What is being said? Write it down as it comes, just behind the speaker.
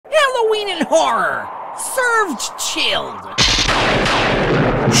Halloween and horror, served chilled.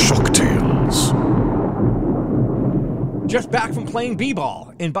 Shocktails. Just back from playing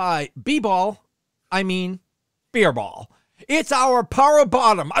b-ball, and by b-ball, I mean beer ball. It's our power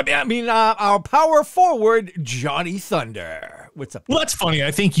bottom. Our power forward, Johnny Thunder. What's up? Well, that's funny.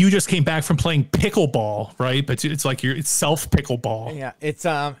 I think you just came back from playing pickleball, right? But it's like it's self pickleball. Yeah, it's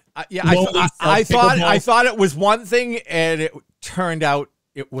I thought it was one thing, and it turned out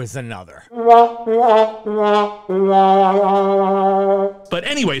it was another. But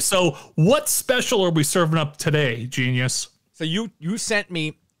anyway, so what special are we serving up today, genius? So you sent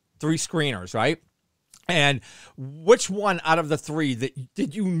me 3 screeners, right? And which one out of the 3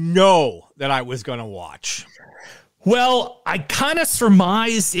 did you know that I was going to watch? Well, I kind of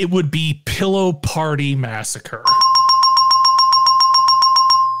surmised it would be Pillow Party Massacre.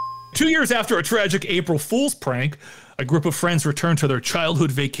 2 years after a tragic April Fool's prank, a group of friends return to their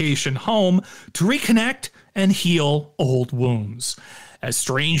childhood vacation home to reconnect and heal old wounds. As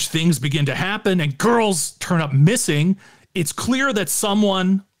strange things begin to happen and girls turn up missing, it's clear that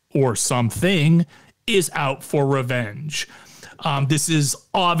someone or something is out for revenge. This is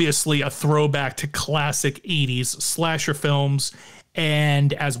obviously a throwback to classic 80s slasher films.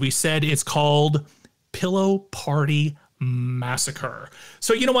 And as we said, it's called Pillow Party Massacre.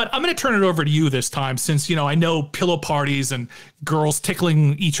 So you know what? I'm going to turn it over to you this time, since, you know, I know pillow parties and girls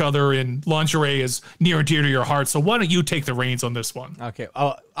tickling each other in lingerie is near and dear to your heart. So why don't you take the reins on this one? Okay.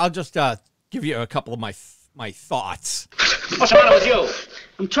 I'll just give you a couple of my thoughts. What's the matter with you?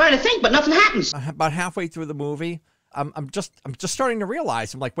 I'm trying to think, but nothing happens. About halfway through the movie, I'm just starting to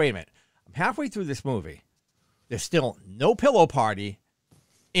realize, I'm like, wait a minute. I'm halfway through this movie. There's still no pillow party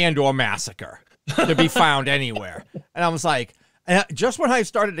and or massacre to be found anywhere. And I was like, just when I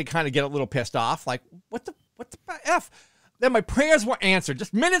started to kind of get a little pissed off, like, what the F? Then my prayers were answered.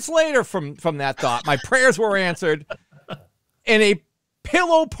 Just minutes later from that thought, my prayers were answered, and a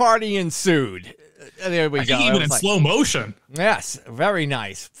pillow party ensued. There we go. Even in slow motion. Yes, very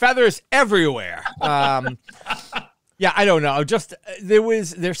nice. Feathers everywhere. Yeah, I don't know. Just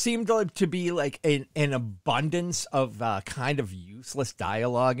there seemed to be like an abundance of kind of useless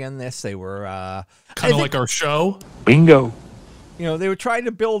dialogue in this. They were kind of like our show. Bingo. You know, they were trying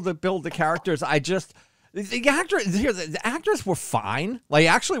to build the characters. The actors were fine. Like,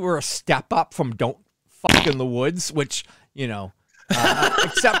 actually, were a step up from Don't Fuck in the Woods, which, you know,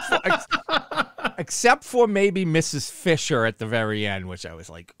 except for maybe Mrs. Fisher at the very end, which I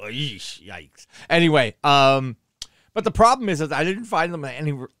was like, yikes. Anyway, but the problem is that I didn't find them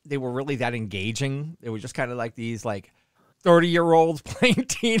they were really that engaging. They were just kind of like these like 30-year-olds playing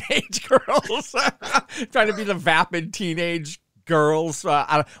teenage girls, trying to be the vapid teenage girls.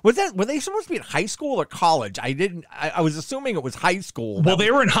 Were they supposed to be in high school or college? I was assuming it was high school. Well,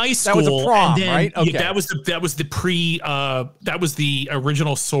 they were in high school. That was a prom, and then, right? Okay. Yeah, that was the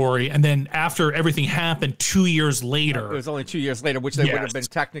original story. And then after everything happened 2 years later. It was only 2 years later, which they would have been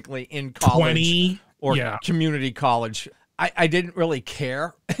technically in college or community college. I didn't really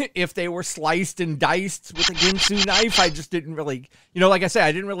care if they were sliced and diced with a Ginsu knife. I just didn't really, like I said,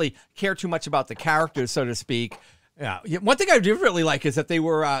 I didn't really care too much about the characters, so to speak. Yeah. One thing I do really like is that they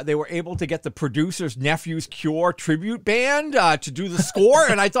were able to get the producer's nephew's Cure tribute band to do the score,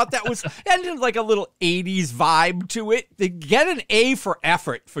 and I thought that ended like a little 80s vibe to it. They get an A for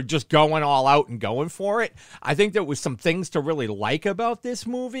effort for just going all out and going for it. I think there was some things to really like about this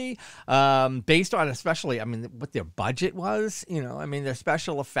movie, based on especially, what their budget was. Their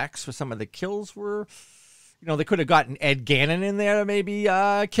special effects for some of the kills were. They could have gotten Ed Gannon in there to maybe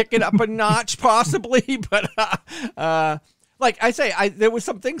kick it up a notch, possibly. But like I say, there was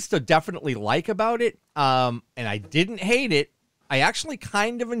some things to definitely like about it, and I didn't hate it. I actually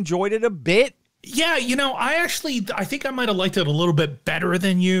kind of enjoyed it a bit. Yeah, I think I might have liked it a little bit better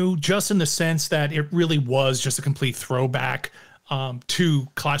than you, just in the sense that it really was just a complete throwback to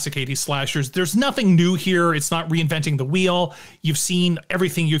classic 80s slashers. There's nothing new here. It's not reinventing the wheel. You've seen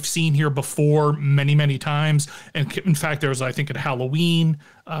everything you've seen here before many, many times. And in fact, there's, I think, a Halloween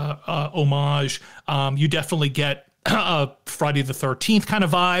homage. You definitely get a Friday the 13th kind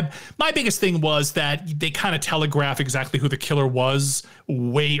of vibe. My biggest thing was that they kind of telegraph exactly who the killer was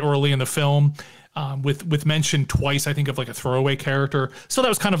way early in the film. With mention twice, I think, of like a throwaway character. So that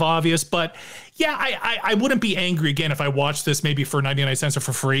was kind of obvious. But yeah, I wouldn't be angry again if I watched this maybe for 99 cents or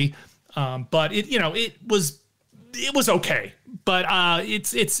for free. But it was okay. But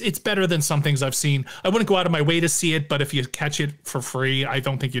it's better than some things I've seen. I wouldn't go out of my way to see it, but if you catch it for free, I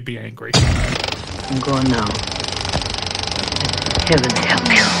don't think you'd be angry. I'm going now. Heaven help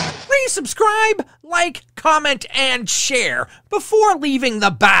you. Please subscribe, like, comment, and share before leaving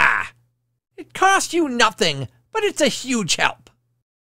the bar. cost you nothing, but it's a huge help.